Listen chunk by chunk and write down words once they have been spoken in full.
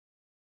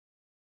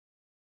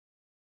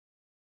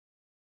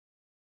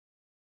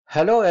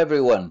Hello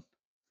everyone.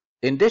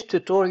 In this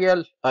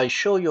tutorial, I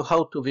show you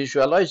how to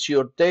visualize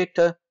your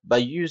data by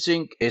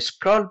using a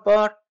scroll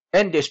bar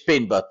and a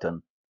spin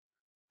button.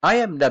 I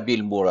am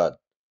Nabil Murad.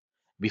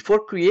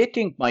 Before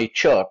creating my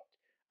chart,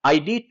 I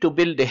need to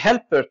build a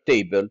helper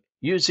table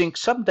using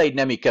some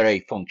dynamic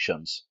array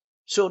functions.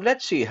 So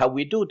let's see how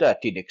we do that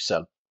in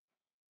Excel.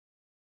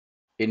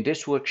 In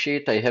this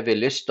worksheet, I have a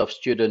list of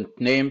student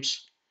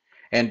names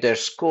and their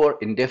score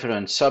in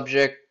different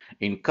subjects.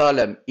 In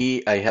column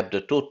E, I have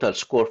the total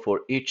score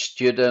for each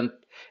student,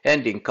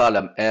 and in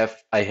column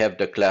F, I have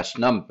the class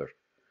number.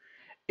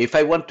 If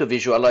I want to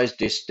visualize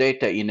this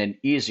data in an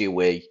easy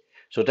way,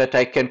 so that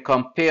I can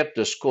compare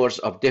the scores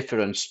of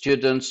different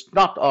students,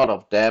 not all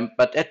of them,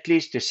 but at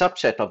least a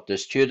subset of the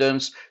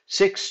students,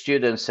 6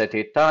 students at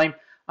a time,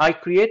 I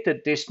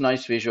created this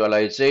nice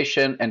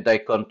visualization and I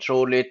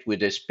control it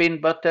with a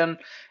spin button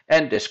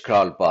and a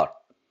scroll bar.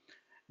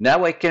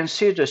 Now I can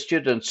see the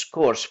student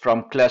scores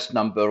from class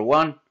number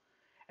 1,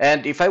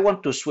 and if I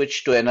want to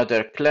switch to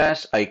another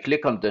class, I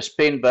click on the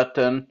spin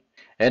button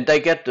and I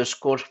get the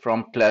score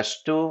from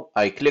class 2.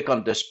 I click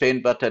on the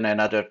spin button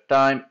another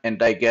time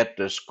and I get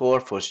the score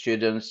for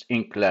students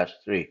in class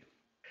 3.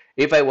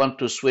 If I want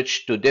to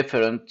switch to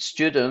different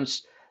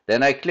students,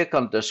 then I click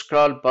on the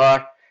scroll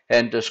bar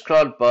and the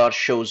scroll bar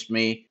shows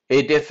me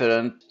a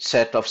different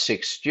set of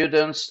 6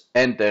 students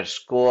and their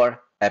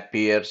score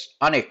appears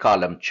on a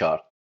column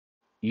chart.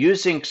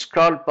 Using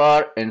scroll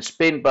bar and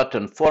spin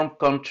button form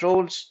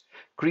controls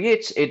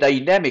creates a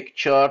dynamic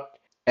chart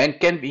and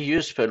can be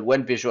useful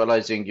when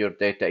visualizing your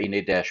data in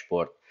a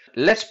dashboard.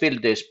 Let's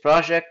build this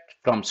project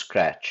from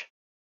scratch.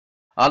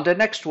 On the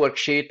next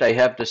worksheet, I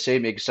have the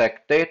same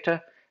exact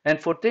data,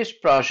 and for this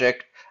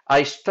project,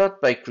 I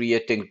start by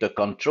creating the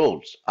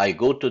controls. I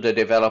go to the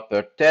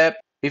Developer tab.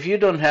 If you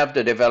don't have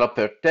the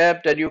Developer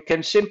tab, then you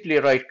can simply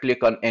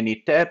right-click on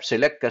any tab,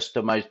 select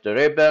Customize the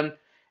ribbon,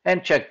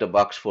 and check the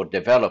box for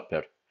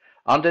Developer.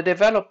 On the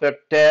Developer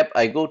tab,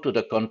 I go to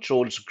the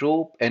Controls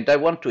group, and I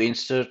want to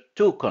insert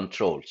 2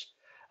 controls.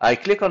 I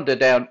click on the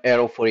down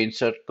arrow for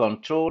Insert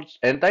Controls,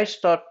 and I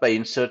start by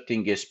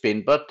inserting a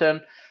spin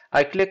button.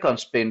 I click on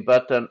spin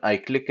button, I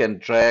click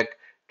and drag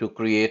to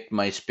create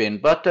my spin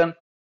button.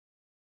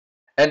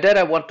 And then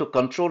I want to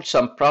control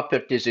some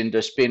properties in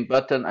the spin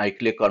button. I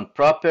click on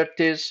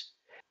properties.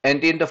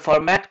 And in the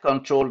format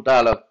control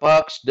dialog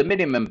box, the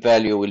minimum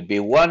value will be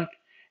 1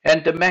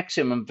 and the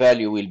maximum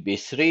value will be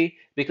 3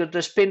 because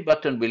the spin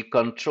button will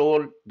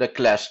control the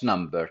class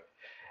number.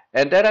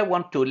 And then I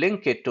want to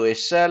link it to a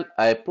cell.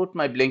 I put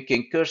my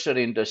blinking cursor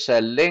in the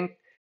cell link.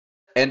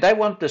 And I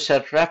want the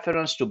cell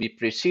reference to be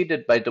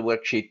preceded by the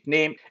worksheet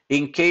name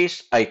in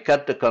case I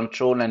cut the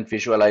control and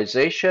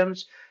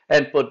visualizations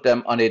and put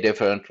them on a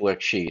different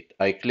worksheet.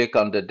 I click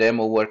on the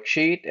demo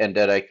worksheet and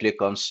then I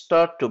click on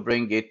start to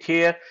bring it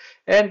here,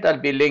 and I'll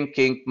be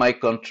linking my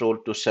control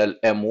to cell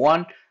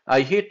M1.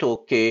 I hit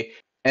OK,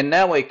 and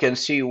now I can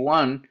see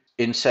 1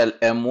 in cell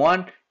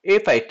M1.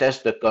 If I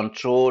test the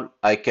control,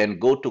 I can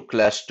go to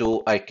class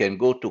 2, I can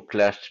go to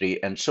class 3,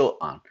 and so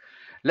on.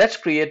 Let's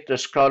create the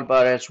scroll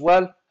bar as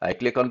well. I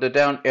click on the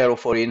down arrow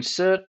for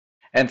insert,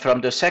 and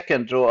from the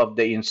second row of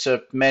the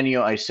insert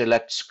menu, I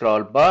select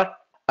scroll bar.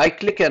 I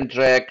click and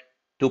drag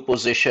to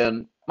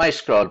position my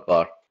scroll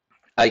bar.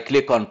 I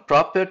click on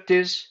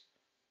properties,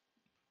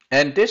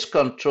 and this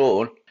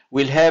control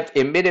will have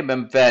a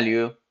minimum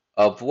value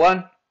of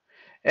 1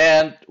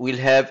 and will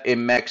have a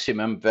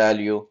maximum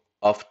value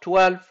of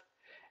 12.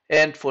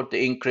 And for the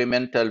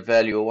incremental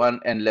value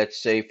 1, and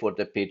let's say for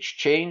the page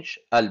change,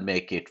 I'll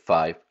make it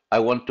 5. I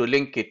want to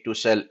link it to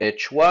cell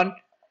H1,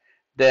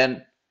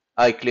 then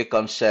I click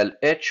on cell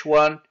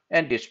H1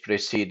 and it's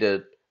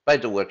preceded by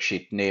the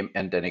worksheet name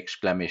and an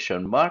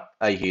exclamation mark.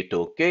 I hit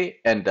OK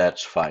and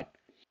that's fine.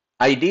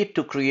 I need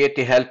to create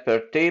a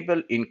helper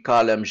table in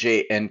column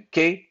J and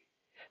K.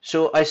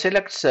 So I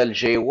select cell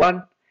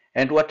J1,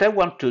 and what I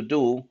want to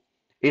do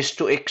is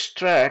to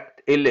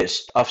extract a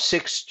list of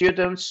 6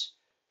 students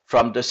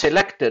from the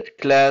selected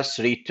class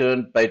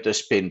returned by the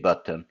spin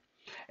button.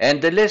 And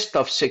the list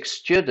of 6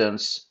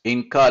 students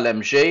in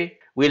column J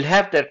will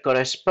have their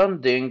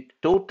corresponding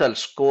total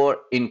score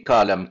in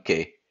column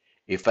K.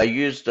 If I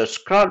use the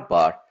scroll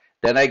bar,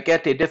 then I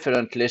get a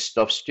different list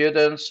of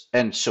students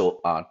and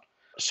so on.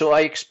 So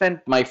I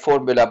expand my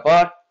formula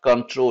bar,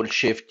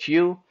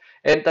 Control-Shift-U,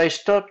 and I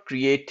start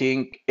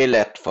creating a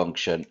let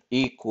function,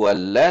 equal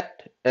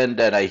let, and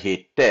then I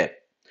hit tab.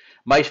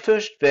 My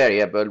first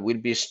variable will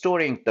be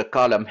storing the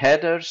column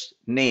headers,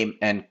 name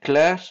and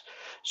class.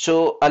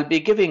 So I'll be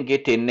giving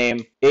it a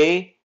name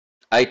A.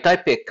 I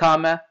type a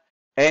comma,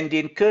 and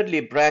in curly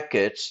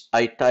brackets,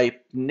 I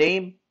type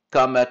name,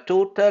 comma,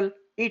 total,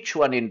 each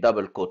one in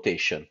double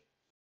quotation.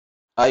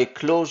 I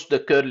close the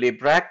curly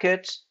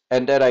brackets,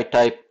 and then I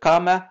type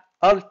comma,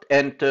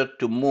 Alt-Enter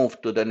to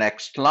move to the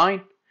next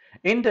line.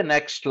 In the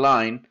next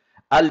line,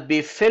 I'll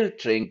be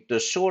filtering the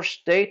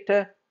source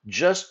data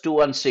just to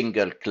one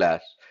single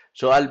class.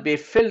 So I'll be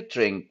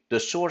filtering the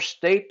source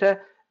data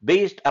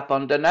based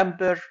upon the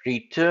number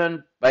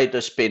returned by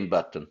the spin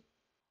button.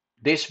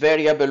 This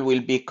variable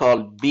will be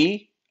called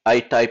B. I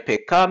type a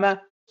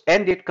comma,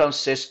 and it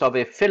consists of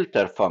a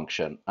filter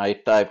function. I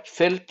typed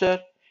filter,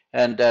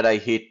 and then I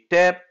hit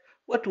tab.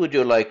 What would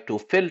you like to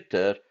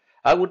filter?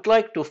 I would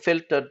like to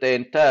filter the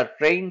entire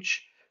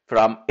range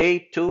from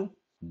A2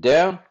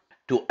 down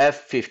to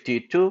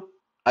F52.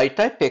 I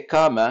type a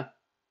comma,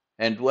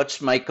 and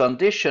what's my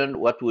condition?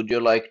 What would you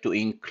like to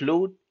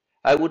include?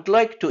 I would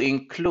like to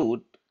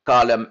include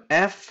column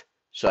F,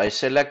 so I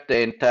select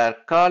the entire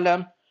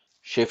column,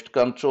 shift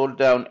control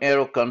down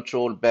arrow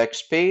control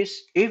backspace.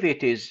 If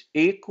it is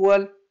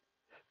equal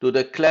to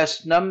the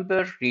class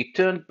number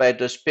returned by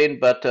the spin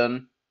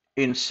button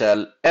in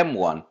cell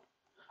M1.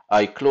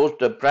 I close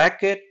the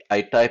bracket,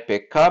 I type a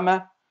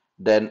comma,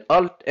 then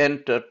Alt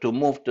Enter to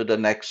move to the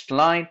next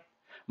line.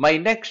 My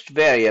next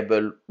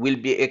variable will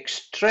be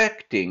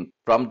extracting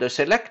from the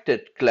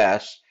selected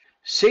class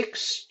 6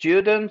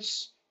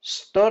 students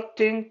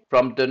starting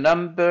from the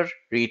number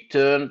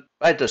returned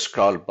by the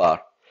scroll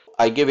bar.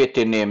 I give it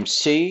a name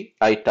C,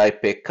 I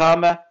type a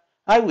comma.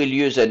 I will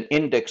use an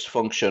index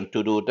function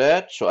to do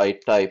that, so I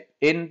type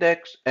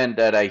index and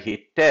then I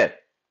hit tab.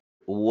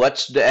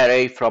 What's the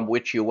array from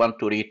which you want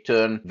to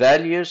return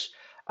values?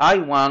 I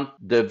want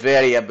the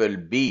variable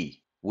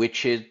B,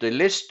 which is the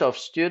list of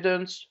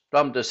students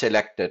from the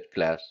selected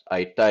class.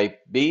 I type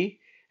B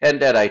and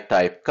then I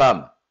type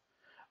comma.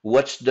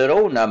 What's the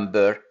row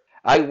number?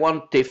 I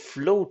want a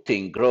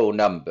floating row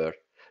number.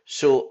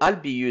 So I'll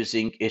be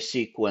using a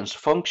sequence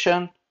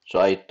function. So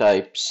I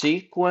type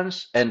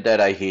sequence and then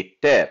I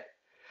hit tab.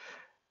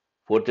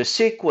 For the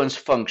sequence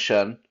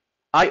function,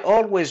 I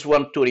always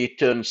want to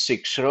return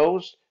 6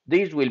 rows.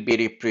 These will be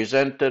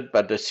represented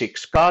by the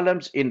 6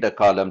 columns in the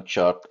column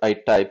chart. I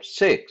type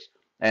 6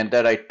 and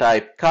then I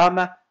type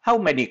comma. How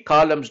many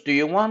columns do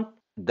you want?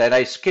 Then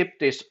I skip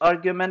this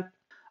argument.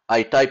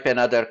 I type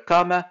another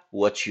comma.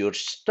 What's your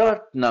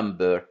start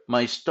number?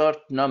 My start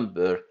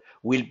number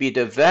will be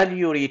the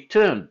value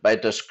returned by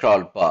the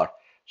scroll bar.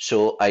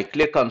 So I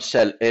click on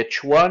cell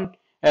H1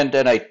 and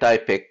then I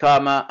type a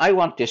comma. I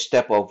want a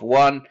step of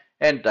 1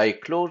 and I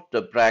close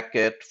the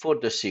bracket for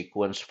the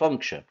sequence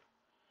function.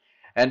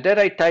 And then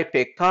I type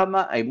a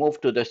comma, I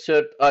move to the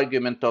third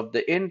argument of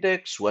the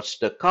index. What's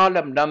the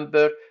column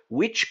number?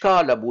 Which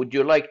column would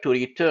you like to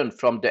return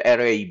from the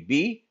array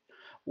B?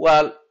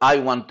 Well, I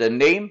want the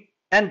name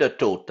and the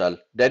total.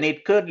 Then in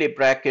curly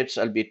brackets,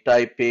 I'll be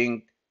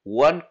typing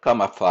 1,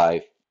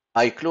 5.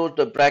 I close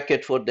the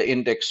bracket for the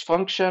index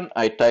function,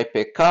 I type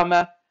a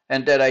comma,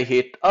 and then I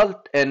hit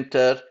Alt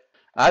Enter.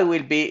 I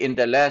will be in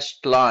the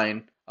last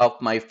line of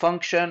my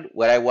function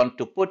where I want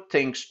to put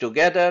things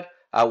together.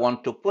 I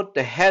want to put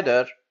the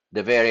header,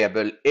 the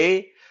variable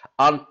A,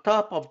 on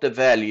top of the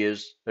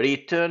values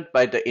returned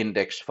by the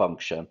index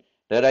function.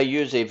 Then I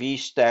use a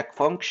vstack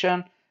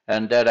function,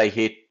 and then I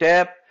hit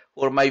tab.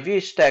 For my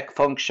vstack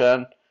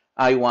function,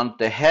 I want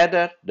the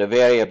header, the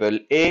variable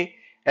A,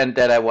 and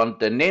then I want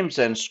the names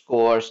and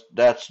scores,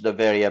 that's the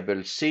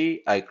variable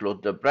C. I close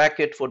the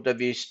bracket for the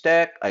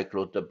vstack, I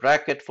close the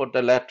bracket for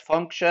the let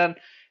function,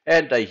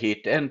 and I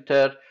hit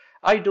enter.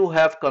 I do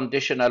have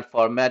conditional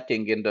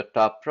formatting in the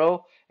top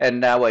row, and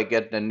now I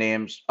get the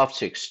names of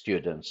 6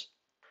 students.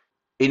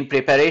 In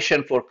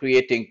preparation for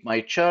creating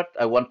my chart,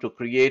 I want to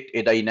create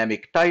a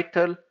dynamic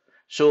title,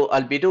 so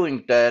I'll be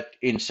doing that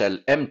in cell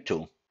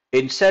M2.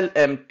 In cell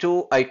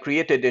M2, I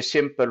created a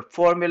simple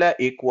formula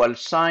equal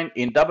sign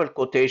in double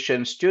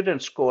quotation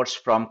student scores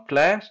from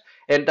class,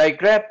 and I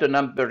grabbed the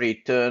number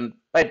returned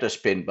by the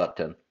spin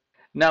button.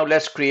 Now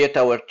let's create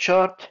our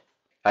chart.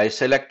 I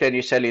select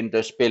any cell in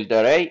the spilled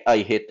array, I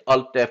hit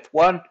Alt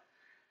F1,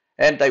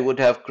 and I would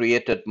have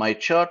created my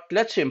chart.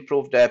 Let's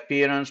improve the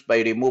appearance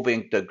by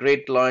removing the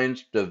grid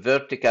lines, the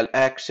vertical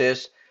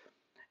axis,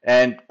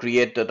 and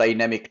create the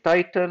dynamic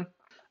title.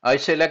 I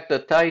select the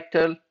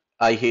title,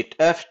 I hit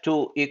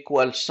F2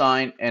 equal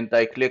sign, and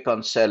I click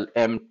on cell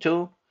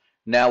M2.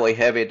 Now I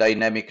have a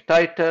dynamic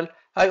title.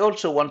 I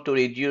also want to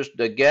reduce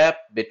the gap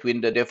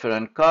between the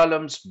different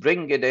columns,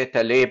 bring a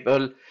data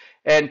label,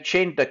 and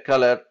change the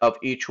color of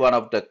each one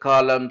of the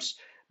columns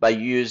by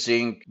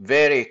using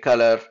vary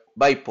color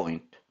by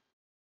point.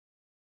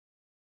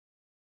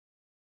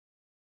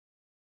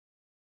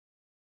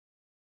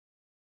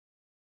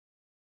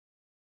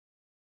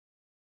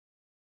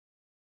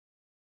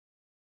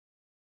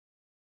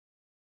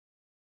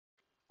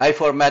 I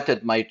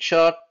formatted my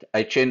chart,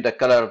 I changed the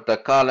color of the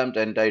columns,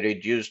 and I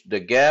reduced the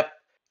gap.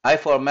 I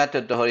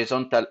formatted the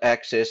horizontal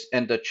axis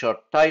and the chart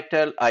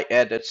title. I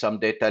added some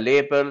data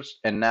labels,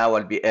 and now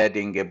I'll be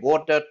adding a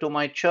border to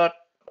my chart.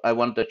 I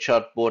want the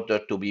chart border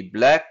to be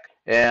black,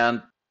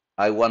 and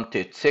I want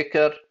it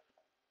thicker.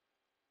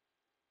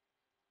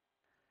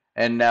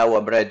 And now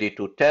I'm ready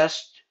to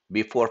test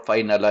before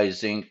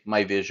finalizing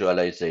my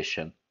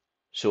visualization.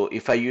 So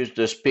if I use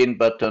the spin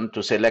button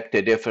to select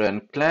a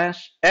different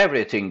class,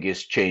 everything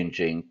is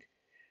changing.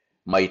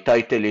 My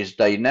title is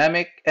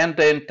dynamic and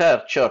the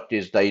entire chart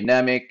is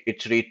dynamic.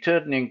 It's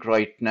returning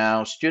right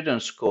now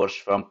student scores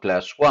from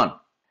class 1.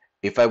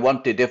 If I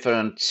want a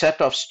different set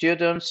of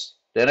students,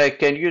 then I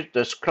can use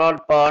the scroll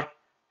bar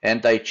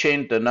and I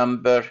change the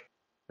number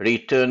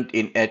returned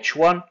in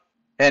H1,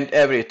 and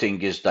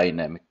everything is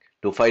dynamic.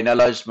 To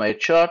finalize my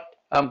chart,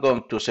 I'm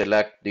going to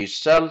select these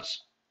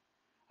cells.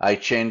 I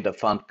change the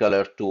font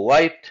color to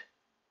white.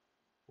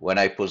 When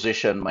I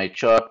position my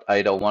chart,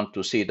 I don't want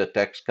to see the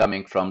text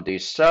coming from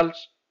these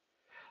cells.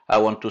 I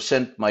want to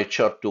send my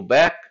chart to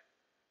back.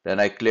 Then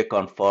I click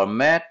on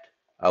Format.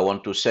 I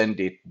want to send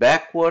it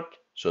backward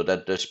so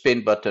that the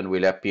spin button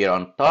will appear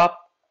on top.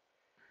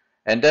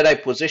 And then I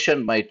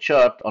position my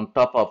chart on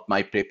top of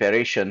my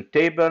preparation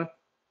table.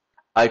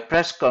 I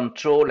press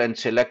Ctrl and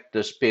select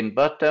the spin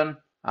button.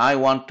 I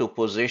want to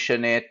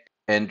position it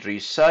and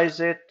resize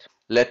it.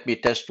 Let me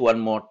test one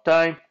more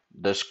time.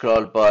 The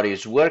scroll bar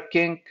is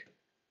working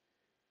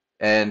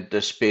and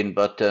the spin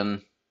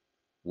button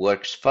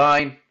works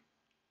fine.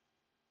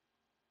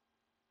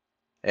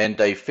 And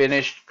I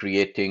finished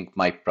creating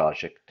my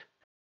project.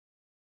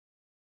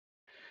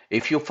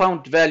 If you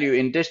found value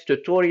in this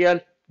tutorial,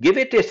 give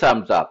it a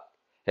thumbs up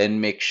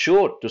and make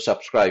sure to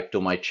subscribe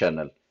to my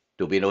channel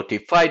to be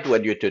notified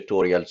when new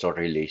tutorials are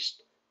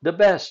released. The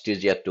best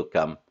is yet to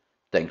come.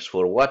 Thanks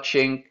for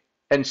watching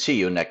and see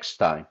you next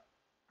time.